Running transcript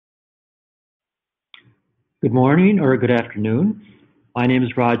Good morning or good afternoon. My name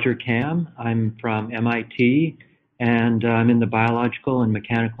is Roger Kamm. I'm from MIT and I'm in the biological and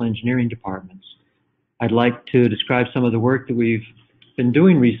mechanical engineering departments. I'd like to describe some of the work that we've been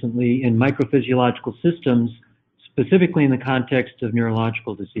doing recently in microphysiological systems, specifically in the context of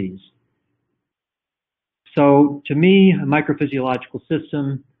neurological disease. So to me, a microphysiological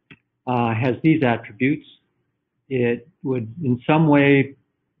system has these attributes. It would in some way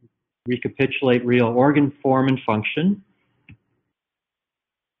recapitulate real organ form and function.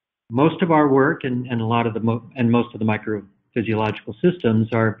 Most of our work and most of the microphysiological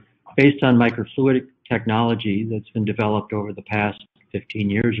systems are based on microfluidic technology that's been developed over the past 15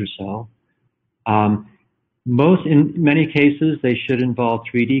 years or so. In many cases, they should involve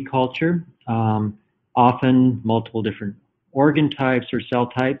 3D culture, often multiple different organ types or cell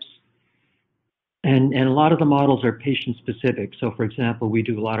types. And a lot of the models are patient-specific. So, for example, we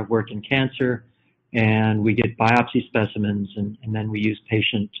do a lot of work in cancer, and we get biopsy specimens, and then we use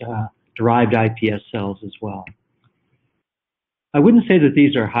patient-derived iPS cells as well. I wouldn't say that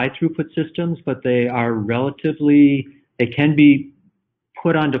these are high-throughput systems, but they are they can be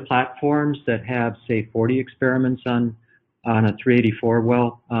put onto platforms that have, say, 40 experiments on a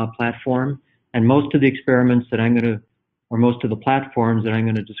 384-well platform. And most of the experiments that most of the platforms that I'm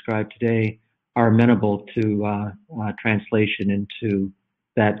going to describe today are amenable to translation into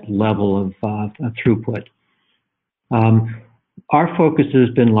that level of throughput. Our focus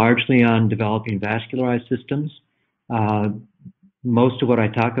has been largely on developing vascularized systems. Most of what I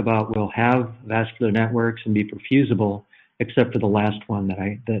talk about will have vascular networks and be perfusible, except for the last one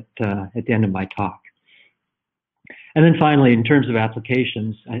at the end of my talk. And then finally, in terms of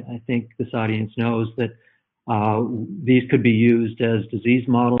applications, I think this audience knows that these could be used as disease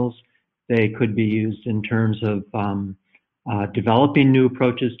models. They could be used in terms of developing new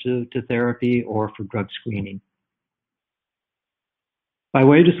approaches to therapy or for drug screening. By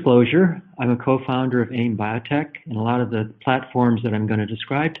way of disclosure, I'm a co-founder of AIM Biotech, and a lot of the platforms that I'm going to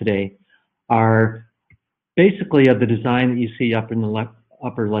describe today are basically of the design that you see up in the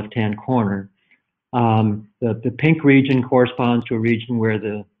upper left-hand corner. The pink region corresponds to a region where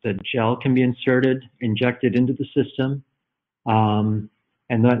the gel can be injected into the system, and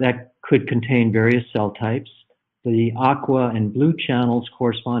that could contain various cell types. The aqua and blue channels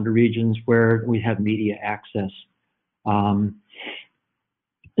correspond to regions where we have media access.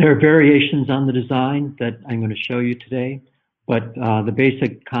 There are variations on the design that I'm going to show you today, but the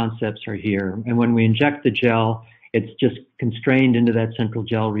basic concepts are here. And when we inject the gel, it's just constrained into that central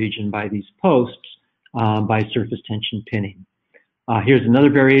gel region by these posts by surface tension pinning. Here's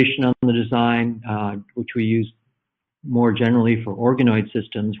another variation on the design, which we use more generally for organoid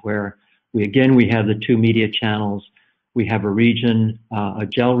systems, where we have the two media channels. We have a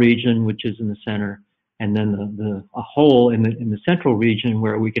gel region, which is in the center, and then a hole in the central region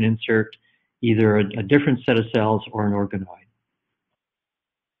where we can insert either a different set of cells or an organoid.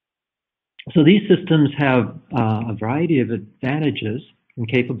 So these systems have a variety of advantages and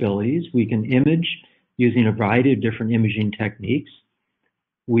capabilities. We can image using a variety of different imaging techniques.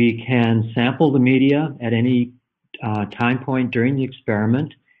 We can sample the media at any time point during the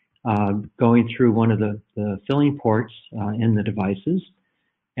experiment, going through one of the filling ports in the devices.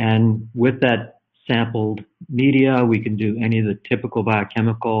 And with that sampled media, we can do any of the typical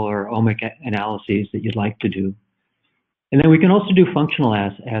biochemical or omic analyses that you'd like to do. And then we can also do functional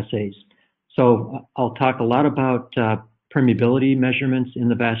assays. So I'll talk a lot about permeability measurements in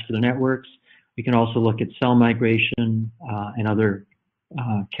the vascular networks. We can also look at cell migration and other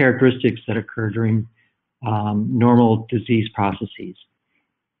characteristics that occur during normal disease processes.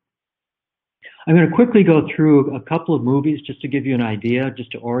 I'm going to quickly go through a couple of movies just to give you an idea,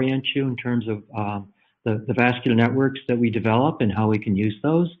 just to orient you in terms of the vascular networks that we develop and how we can use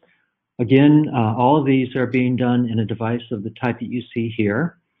those. Again, all of these are being done in a device of the type that you see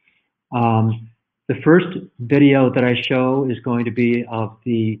here. The first video that I show is going to be of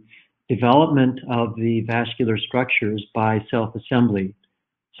the development of the vascular structures by self-assembly.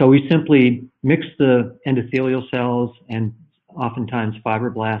 So we simply mix the endothelial cells and oftentimes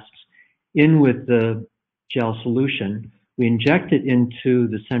fibroblasts in with the gel solution. We inject it into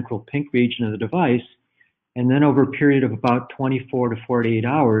the central pink region of the device, and then over a period of about 24 to 48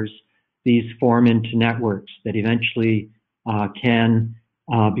 hours, these form into networks that eventually can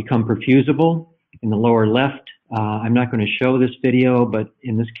become perfusible. In the lower left, I'm not going to show this video, but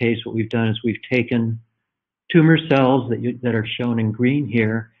in this case, what we've done is we've taken tumor cells that are shown in green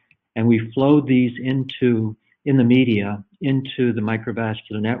here, and we flowed these in the media into the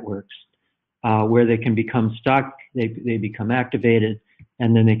microvascular networks, where they can become stuck, they become activated,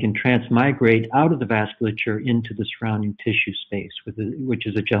 and then they can transmigrate out of the vasculature into the surrounding tissue space, which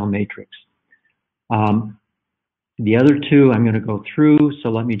is a gel matrix. The other two I'm going to go through, so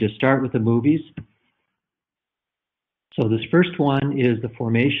let me just start with the movies. So this first one is the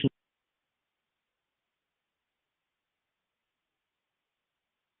formation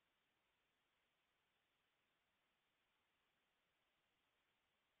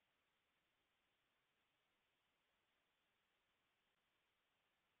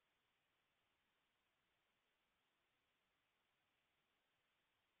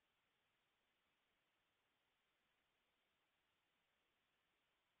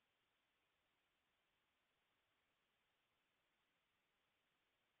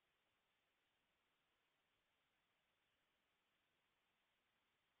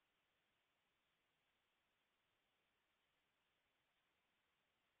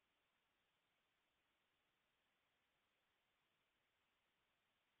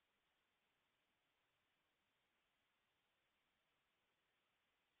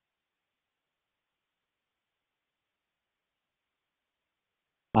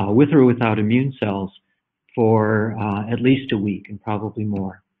with or without immune cells for at least a week and probably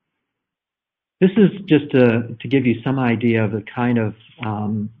more. This is just to give you some idea of the kind of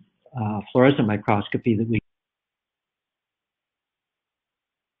fluorescent microscopy that we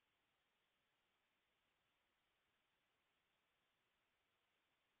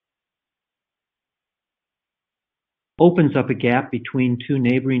opens up a gap between two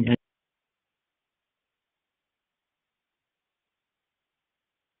neighboring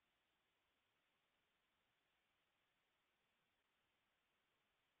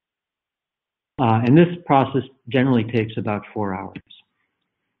and this process generally takes about 4 hours.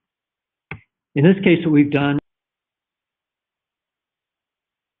 In this case, what we've done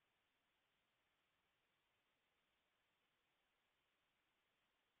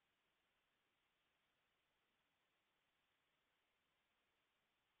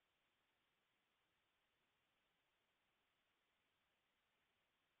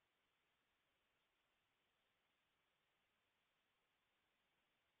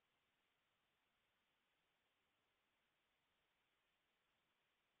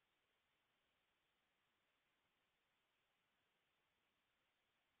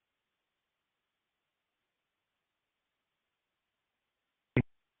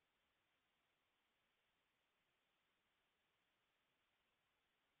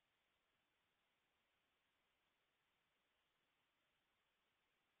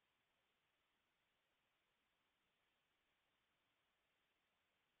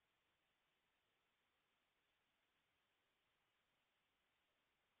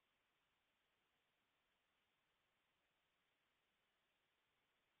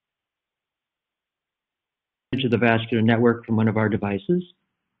to the vascular network from one of our devices.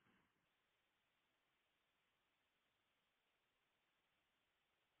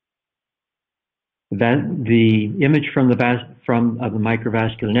 The image from the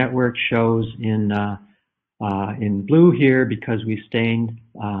microvascular network shows in blue here because we stained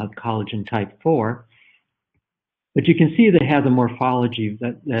collagen type 4. But you can see they have the morphology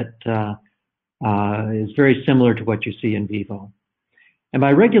that is very similar to what you see in vivo. And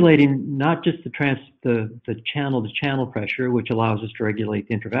by regulating not just the channel-to-channel pressure, which allows us to regulate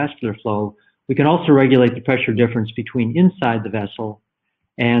the intravascular flow, we can also regulate the pressure difference between inside the vessel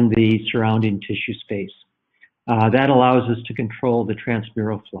and the surrounding tissue space. That allows us to control the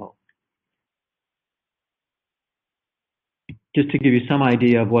transmural flow. Just to give you some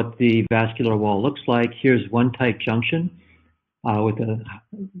idea of what the vascular wall looks like, here's one tight junction with a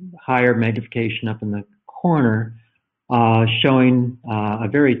higher magnification up in the corner, showing a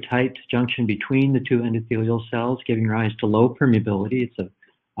very tight junction between the two endothelial cells, giving rise to low permeability. It's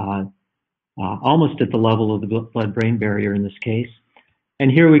almost at the level of the blood-brain barrier in this case. And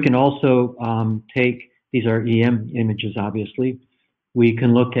here we can also take, these are EM images obviously, we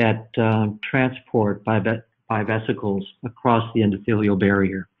can look at transport by vesicles across the endothelial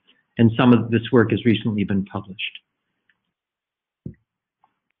barrier. And some of this work has recently been published.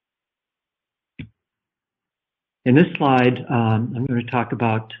 In this slide, I'm going to talk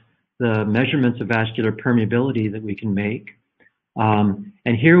about the measurements of vascular permeability that we can make. And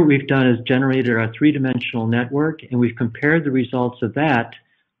here what we've done is generated our three-dimensional network, and we've compared the results of that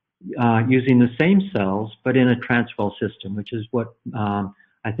using the same cells, but in a transwell system, which is what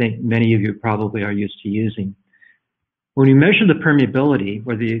I think many of you probably are used to using. When we measure the permeability,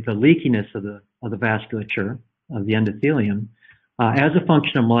 or the leakiness of the vasculature of the endothelium, as a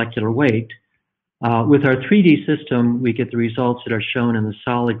function of molecular weight, with our 3D system, we get the results that are shown in the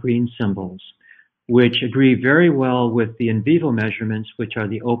solid green symbols, which agree very well with the in vivo measurements, which are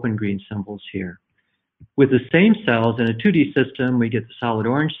the open green symbols here. With the same cells in a 2D system, we get the solid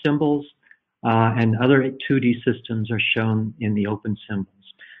orange symbols, and other 2D systems are shown in the open symbols.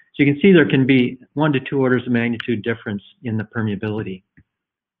 So you can see there can be 1 to 2 orders of magnitude difference in the permeability.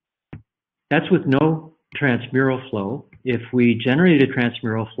 That's with no transmural flow. If we generate a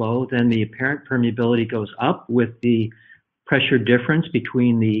transmural flow, then the apparent permeability goes up with the pressure difference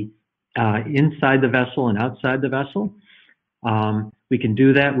between the inside the vessel and outside the vessel. We can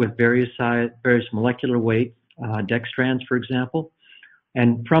do that with various molecular weight dextrans, for example.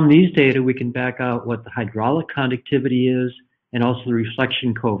 And from these data, we can back out what the hydraulic conductivity is and also the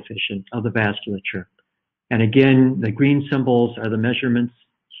reflection coefficient of the vasculature. And again, the green symbols are the measurements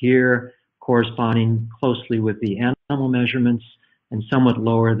here corresponding closely with the animal measurements and somewhat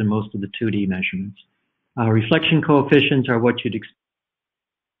lower than most of the 2D measurements. Reflection coefficients are what you'd expect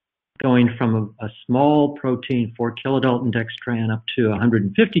going from a small protein, 4 kilodalton dextran, up to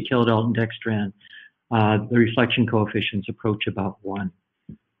 150 kilodalton dextran. The reflection coefficients approach about 1.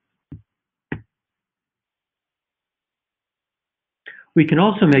 We can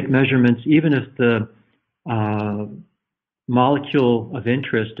also make measurements even if the molecule of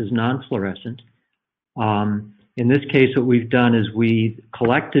interest is non-fluorescent. In this case, what we've done is we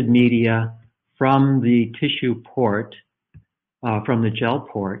collected media from the tissue port, from the gel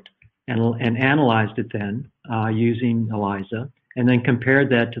port, and analyzed it then using ELISA, and then compared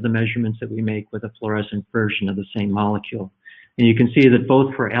that to the measurements that we make with a fluorescent version of the same molecule. And you can see that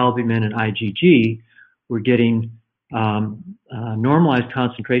both for albumin and IgG, we're getting normalized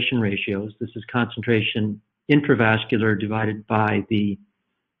concentration ratios. This is concentration intravascular divided by the,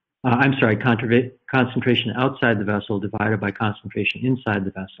 concentration outside the vessel divided by concentration inside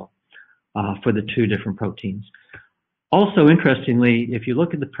the vessel for the 2 different proteins. Also, interestingly, if you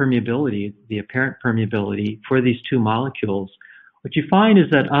look at the permeability, the apparent permeability for these 2 molecules, what you find is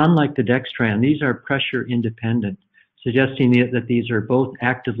that unlike the dextran, these are pressure independent, suggesting that these are both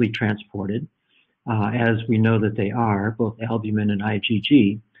actively transported, as we know that they are, both albumin and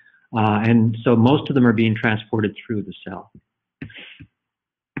IgG. And so most of them are being transported through the cell.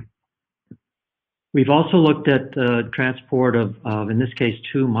 We've also looked at the transport of, in this case,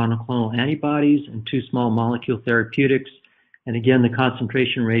 2 monoclonal antibodies and 2 small molecule therapeutics. And again, the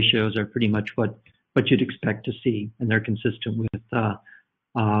concentration ratios are pretty much what you'd expect to see, and they're consistent with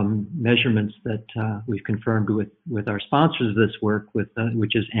measurements that we've confirmed with our sponsors of this work,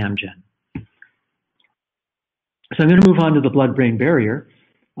 which is Amgen. So I'm going to move on to the blood-brain barrier.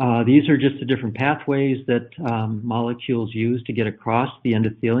 These are just the different pathways that molecules use to get across the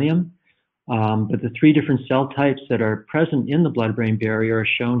endothelium. But the 3 different cell types that are present in the blood-brain barrier are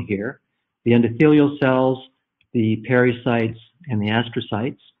shown here: the endothelial cells, the pericytes, and the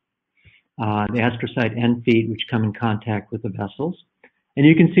astrocytes. The astrocyte end feet, which come in contact with the vessels. And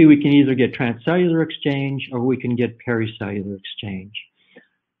you can see we can either get transcellular exchange or we can get pericellular exchange.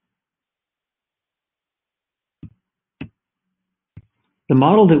 The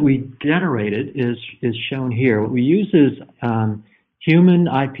model that we generated is shown here. What we use is human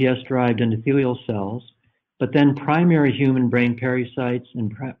iPS-derived endothelial cells, but then primary human brain pericytes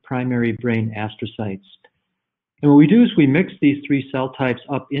and primary brain astrocytes. And what we do is we mix these 3 cell types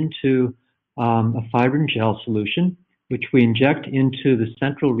up into a fibrin gel solution, which we inject into the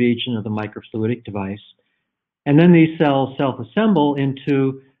central region of the microfluidic device. And then these cells self-assemble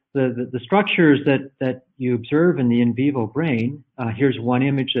into the structures that you observe in the in vivo brain. Here's one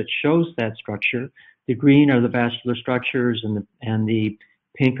image that shows that structure. The green are the vascular structures, and the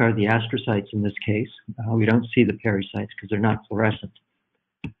pink are the astrocytes in this case. We don't see the pericytes because they're not fluorescent.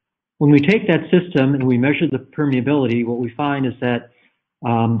 When we take that system and we measure the permeability, what we find is that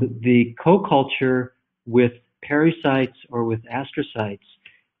the co-culture with pericytes or with astrocytes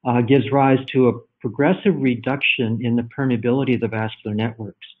gives rise to a progressive reduction in the permeability of the vascular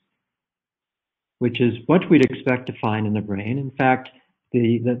networks, which is what we'd expect to find in the brain. In fact,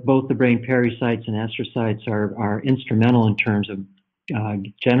 both the brain pericytes and astrocytes are instrumental in terms of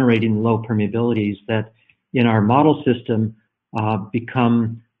generating low permeabilities that in our model system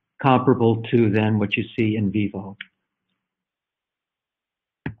become comparable to then what you see in vivo.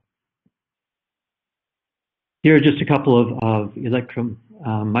 Here are just a couple of electron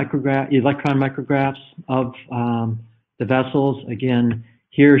micrographs of the vessels. Again,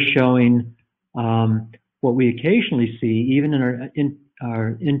 here showing what we occasionally see, even in our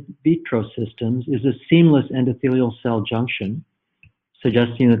in vitro systems, is a seamless endothelial cell junction,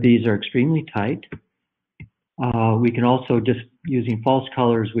 suggesting that these are extremely tight. We can also, just using false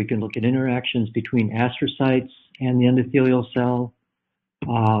colors, we can look at interactions between astrocytes and the endothelial cell.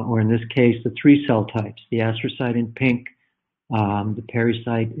 or in this case, the 3 cell types, the astrocyte in pink, the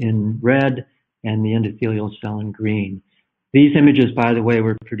pericyte in red, and the endothelial cell in green. These images, by the way,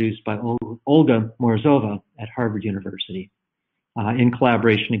 were produced by Olga Morozova at Harvard University in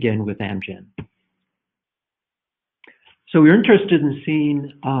collaboration, again, with Amgen. So we were interested in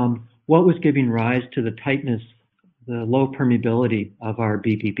seeing what was giving rise to the tightness, the low permeability of our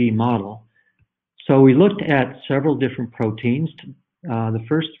BBB model. So we looked at several different proteins. The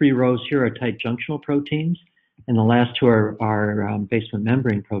first 3 rows here are tight junctional proteins, and the last 2 are basement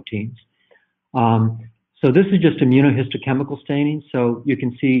membrane proteins. So this is just immunohistochemical staining. So you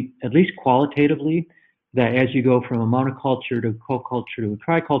can see, at least qualitatively, that as you go from a monoculture to a co-culture to a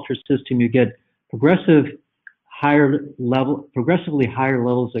triculture system, you get progressively higher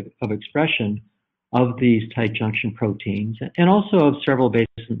levels of expression of these tight junction proteins, and also of several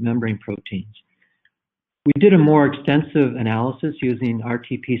basement membrane proteins. We did a more extensive analysis using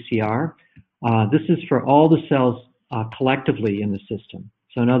RT-PCR. This is for all the cells collectively in the system.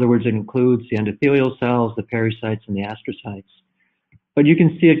 So in other words, it includes the endothelial cells, the pericytes, and the astrocytes. But you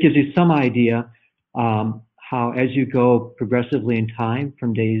can see it gives you some idea how as you go progressively in time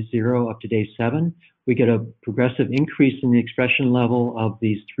from day 0 up to day 7, we get a progressive increase in the expression level of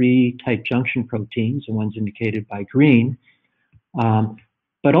these 3 tight junction proteins, the ones indicated by green,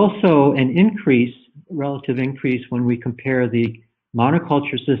 but also an increase, relative increase, when we compare the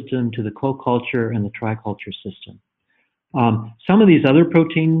monoculture system to the co-culture and the triculture system. Some of these other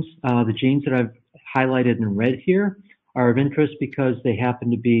proteins, the genes that I've highlighted in red here, are of interest because they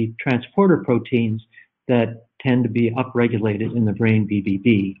happen to be transporter proteins that tend to be upregulated in the brain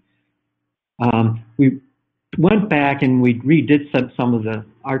BBB. We went back and we redid some of the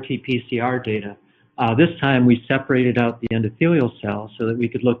RT-PCR data. This time we separated out the endothelial cells so that we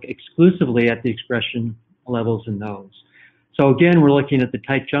could look exclusively at the expression levels in those. So again, we're looking at the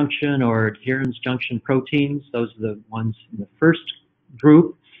tight junction or adherens junction proteins. Those are the ones in the first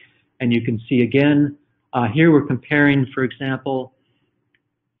group. And you can see again, here we're comparing, for example,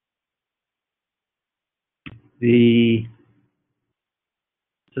 so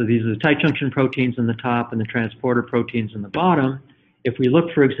these are the tight junction proteins in the top and the transporter proteins in the bottom. If we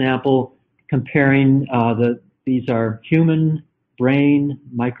look, for example, comparing these are human brain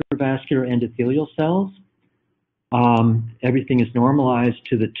microvascular endothelial cells. Everything is normalized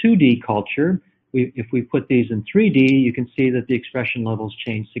to the 2D culture. If we put these in 3D, you can see that the expression levels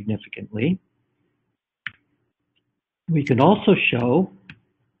change significantly. We can also show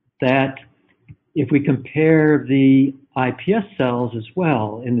that if we compare the iPS cells as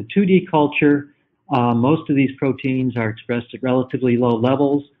well, in the 2D culture, most of these proteins are expressed at relatively low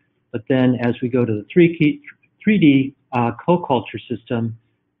levels, but then as we go to the 3D co-culture system,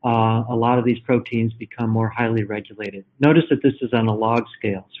 a lot of these proteins become more highly regulated. Notice that this is on a log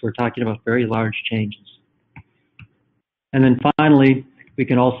scale, so we're talking about very large changes. And then finally, we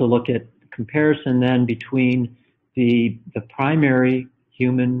can also look at comparison then between the primary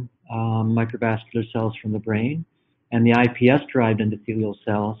human microvascular cells from the brain and the iPS-derived endothelial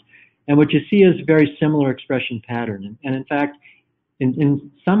cells. And what you see is a very similar expression pattern. And in fact,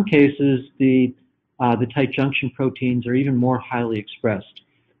 in some cases, the tight junction proteins are even more highly expressed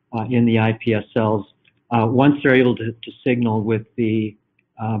in the iPS cells once they're able to signal with the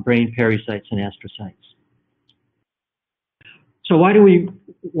brain pericytes and astrocytes. So why do we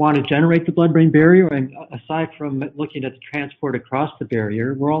want to generate the blood-brain barrier? And aside from looking at the transport across the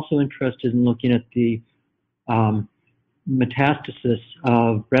barrier, we're also interested in looking at the metastasis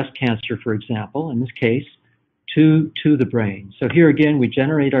of breast cancer, for example, in this case, to the brain. So here again, we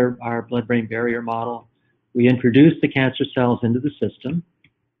generate our blood-brain barrier model. We introduce the cancer cells into the system,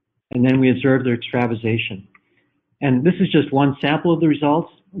 and then we observe their extravasation. And this is just one sample of the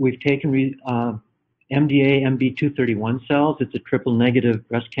results. We've taken MDA MB231 cells. It's a triple negative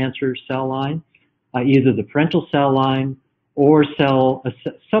breast cancer cell line, either the parental cell line or a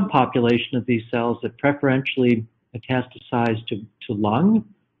subpopulation of these cells that preferentially metastasize to lung,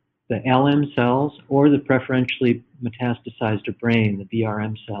 the LM cells, or the preferentially metastasize to brain, the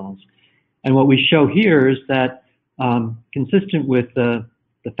BRM cells. And what we show here is that consistent with the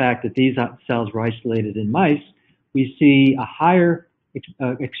fact that these cells were isolated in mice, we see a higher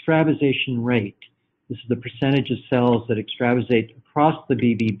extravasation rate. This is the percentage of cells that extravasate across the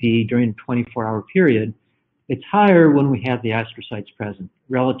BBB during a 24-hour period. It's higher when we have the astrocytes present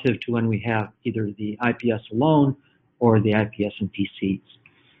relative to when we have either the iPS alone or the iPS and PCs.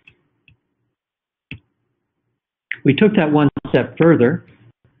 We took that one step further.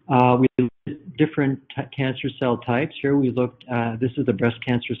 We looked at different cancer cell types. Here we looked, this is the breast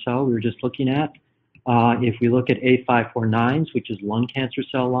cancer cell we were just looking at. If we look at A549s, which is lung cancer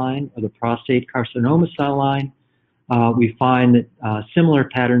cell line, or the prostate carcinoma cell line, we find that similar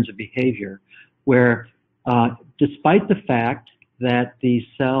patterns of behavior, where despite the fact that the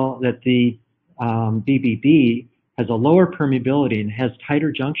BBB has a lower permeability and has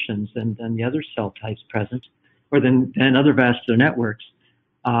tighter junctions than the other cell types present, or than other vascular networks,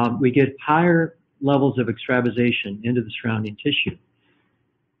 we get higher levels of extravasation into the surrounding tissue.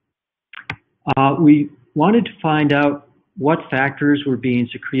 We wanted to find out what factors were being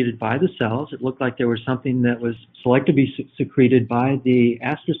secreted by the cells. It looked like there was something that was selectively secreted by the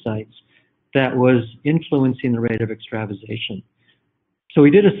astrocytes that was influencing the rate of extravasation. So we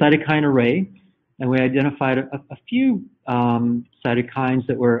did a cytokine array, and we identified a few cytokines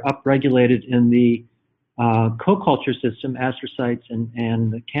that were upregulated in the co-culture system, astrocytes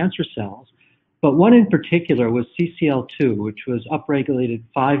and the cancer cells. But one in particular was CCL2, which was upregulated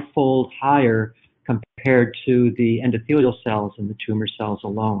 5-fold higher compared to the endothelial cells and the tumor cells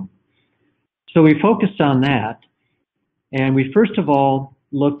alone. So we focused on that, and we first of all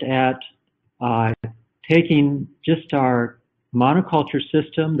looked at taking just our monoculture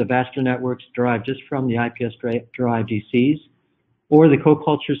system, the vascular networks derived just from the iPS-derived DCs, or the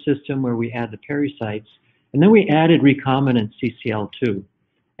co-culture system where we add the pericytes, and then we added recombinant CCL2.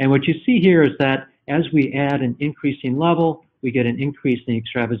 And what you see here is that as we add an increasing level, we get an increase in the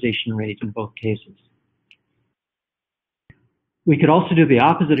extravasation rate in both cases. We could also do the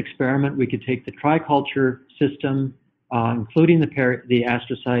opposite experiment. We could take the triculture system, including the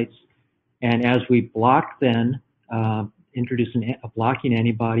astrocytes, and as we block then, introduce a blocking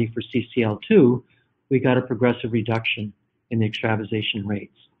antibody for CCL2, we got a progressive reduction in the extravasation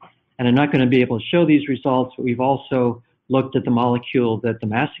rates. And I'm not going to be able to show these results, but we've also looked at the molecule that the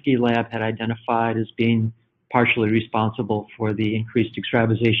Massaguey lab had identified as being partially responsible for the increased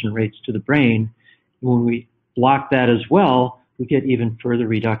extravasation rates to the brain. When we block that as well, we get even further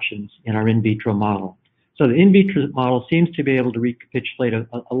reductions in our in vitro model. So the in vitro model seems to be able to recapitulate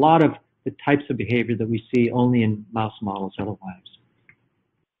a lot of the types of behavior that we see only in mouse models otherwise.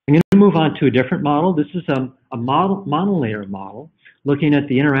 I'm going to move on to a different model. This is a monolayer model looking at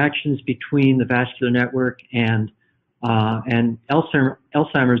the interactions between the vascular network and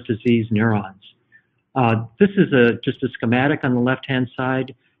Alzheimer's disease neurons. This is just a schematic on the left-hand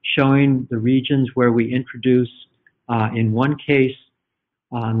side showing the regions where we introduce, in one case,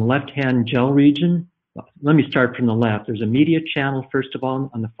 on the left-hand gel region. Let me start from the left. There's a media channel, first of all,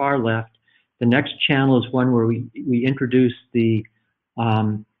 on the far left. The next channel is one where we introduce the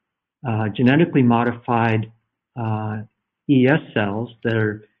genetically modified ES cells that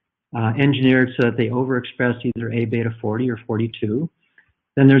are engineered so that they overexpress either A beta 40 or 42.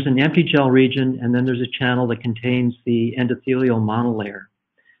 Then there's an empty gel region, and then there's a channel that contains the endothelial monolayer.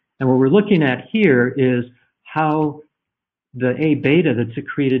 And what we're looking at here is how the A beta that's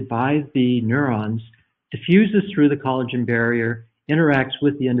secreted by the neurons diffuses through the collagen barrier, interacts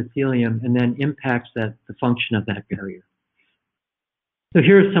with the endothelium, and then impacts the function of that barrier. So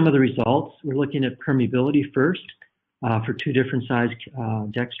here are some of the results. We're looking at permeability first for two different size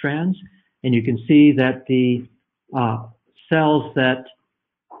dextrans. And you can see that the cells that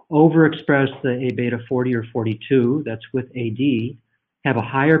overexpress the A beta 40 or 42, that's with AD, have a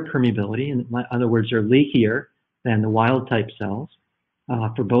higher permeability. In other words, they're leakier than the wild type cells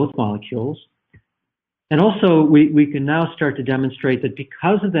for both molecules. And also, we can now start to demonstrate that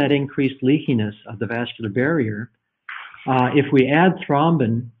because of that increased leakiness of the vascular barrier, if we add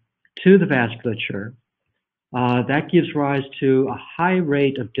thrombin to the vasculature, that gives rise to a high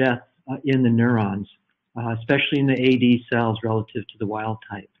rate of death in the neurons, especially in the AD cells relative to the wild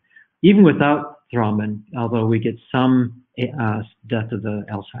type. Even without thrombin, although we get some death of the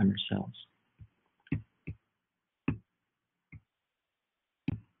Alzheimer's cells.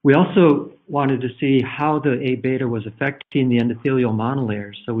 We also wanted to see how the A beta was affecting the endothelial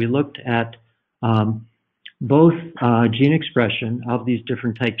monolayers. So we looked at both gene expression of these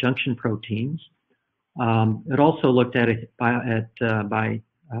different tight junction proteins. It also looked at it by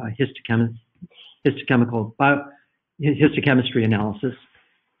histochemistry analysis.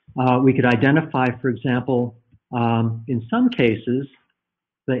 We could identify, for example, in some cases,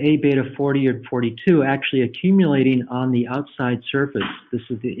 the A beta 40 or 42 actually accumulating on the outside surface. This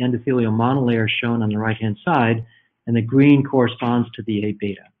is the endothelial monolayer shown on the right-hand side, and the green corresponds to the A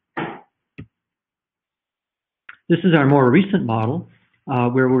beta. This is our more recent model,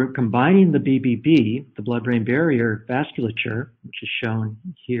 where we're combining the BBB, the blood-brain barrier vasculature, which is shown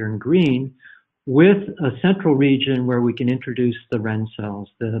here in green, with a central region where we can introduce the REN cells,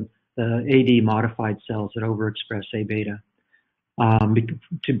 the AD-modified cells that overexpress A beta.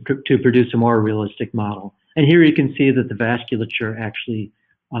 to produce a more realistic model. And here you can see that the vasculature actually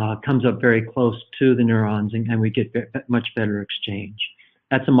comes up very close to the neurons, and we get much better exchange.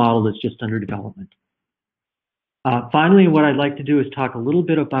 That's a model that's just under development. Finally, what I'd like to do is talk a little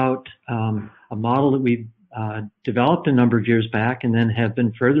bit about a model that we developed a number of years back and then have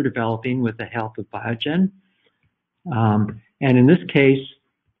been further developing with the help of Biogen. And in this case,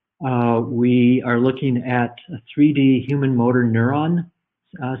 we are looking at a 3D human motor neuron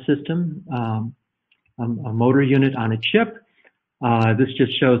system, a motor unit on a chip. This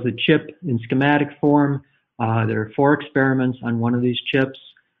just shows the chip in schematic form. There are 4 experiments on one of these chips.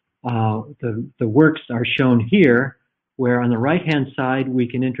 The works are shown here, where on the right-hand side we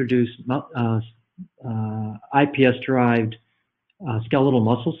can introduce iPS-derived skeletal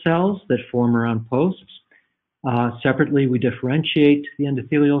muscle cells that form around posts. Separately, we differentiate the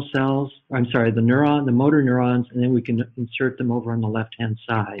endothelial cells, the motor neurons, and then we can insert them over on the left-hand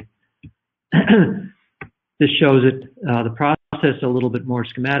side. This shows the process a little bit more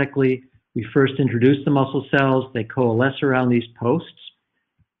schematically. We first introduce the muscle cells. They coalesce around these posts.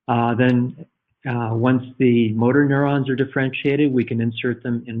 Then once the motor neurons are differentiated, we can insert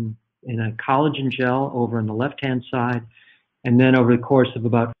them in a collagen gel over on the left-hand side. And then over the course of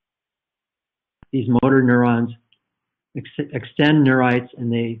about these motor neurons extend neurites,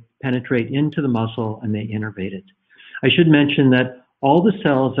 and they penetrate into the muscle and they innervate it. I should mention that all the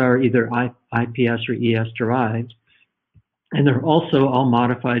cells are either iPS or ES derived, and they're also all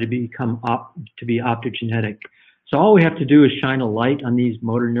modified to be optogenetic. So all we have to do is shine a light on these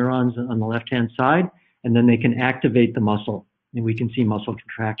motor neurons on the left-hand side, and then they can activate the muscle, and we can see muscle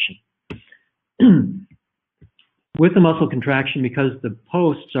contraction. With the muscle contraction, because the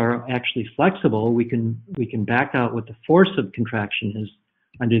posts are actually flexible, we can back out what the force of contraction is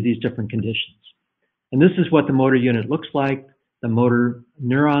under these different conditions. And this is what the motor unit looks like. The motor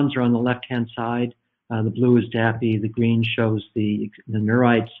neurons are on the left-hand side. The blue is DAPI, the green shows the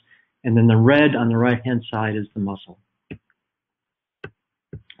neurites, and then the red on the right-hand side is the muscle.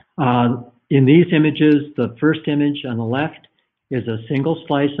 In these images, the first image on the left is a single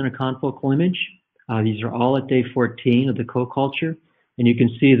slice and a confocal image. These are all at day 14 of the co-culture, and you can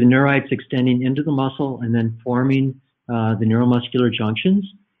see the neurites extending into the muscle and then forming the neuromuscular junctions.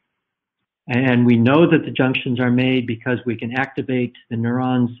 And we know that the junctions are made because we can activate the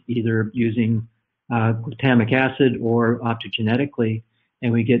neurons either using glutamic acid or optogenetically,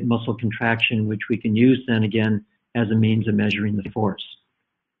 and we get muscle contraction, which we can use then again as a means of measuring the force.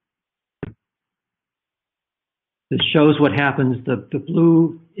 This shows what happens. The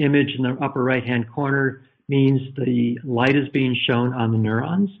blue image in the upper right-hand corner means the light is being shown on the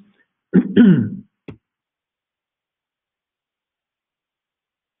neurons.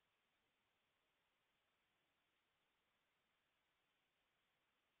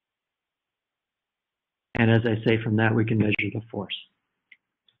 And as I say, from that we can measure the force.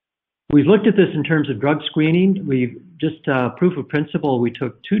 We've looked at this in terms of drug screening. We've just proof of principle, we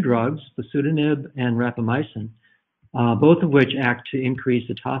took 2 drugs, bosutinib and rapamycin, both of which act to increase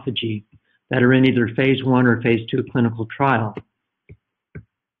autophagy, that are in either phase 1 or phase 2 clinical trial.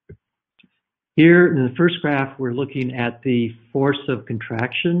 Here in the first graph, we're looking at the force of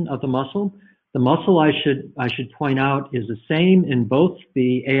contraction of the muscle. The muscle, I should point out, is the same in both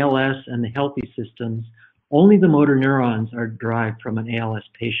the ALS and the healthy systems. Only the motor neurons are derived from an ALS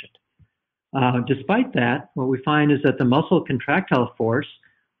patient. Despite that, what we find is that the muscle contractile force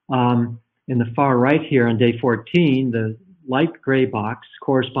in the far right here on day 14, the light gray box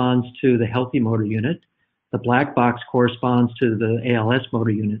corresponds to the healthy motor unit. The black box corresponds to the ALS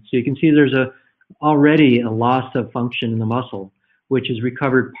motor unit. So you can see there's already a loss of function in the muscle, which is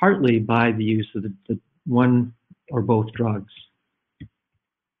recovered partly by the use of the one or both drugs.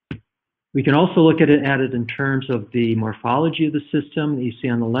 We can also look at it in terms of the morphology of the system that you see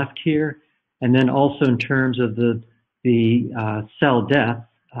on the left here, and then also in terms of the cell death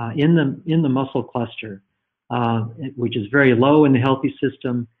in the muscle cluster, which is very low in the healthy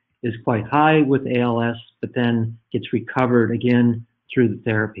system, is quite high with ALS, but then gets recovered again through the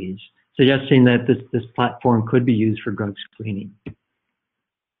therapies, suggesting that this platform could be used for drug screening.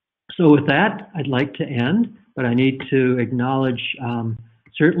 So with that, I'd like to end, but I need to acknowledge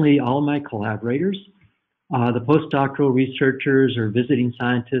certainly all of my collaborators, the postdoctoral researchers or visiting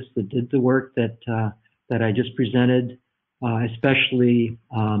scientists that did the work that I just presented, especially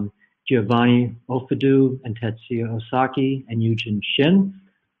Giovanni Ofedu and Tetsuya Osaki and Yujin Shin,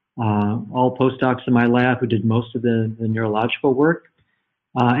 all postdocs in my lab who did most of the neurological work,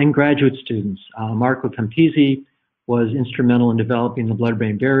 and graduate students. Marco Campisi was instrumental in developing the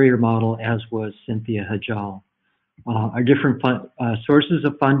blood-brain barrier model, as was Cynthia Hajal. our different sources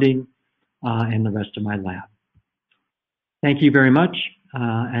of funding, and the rest of my lab. Thank you very much,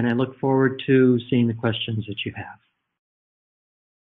 and I look forward to seeing the questions that you have.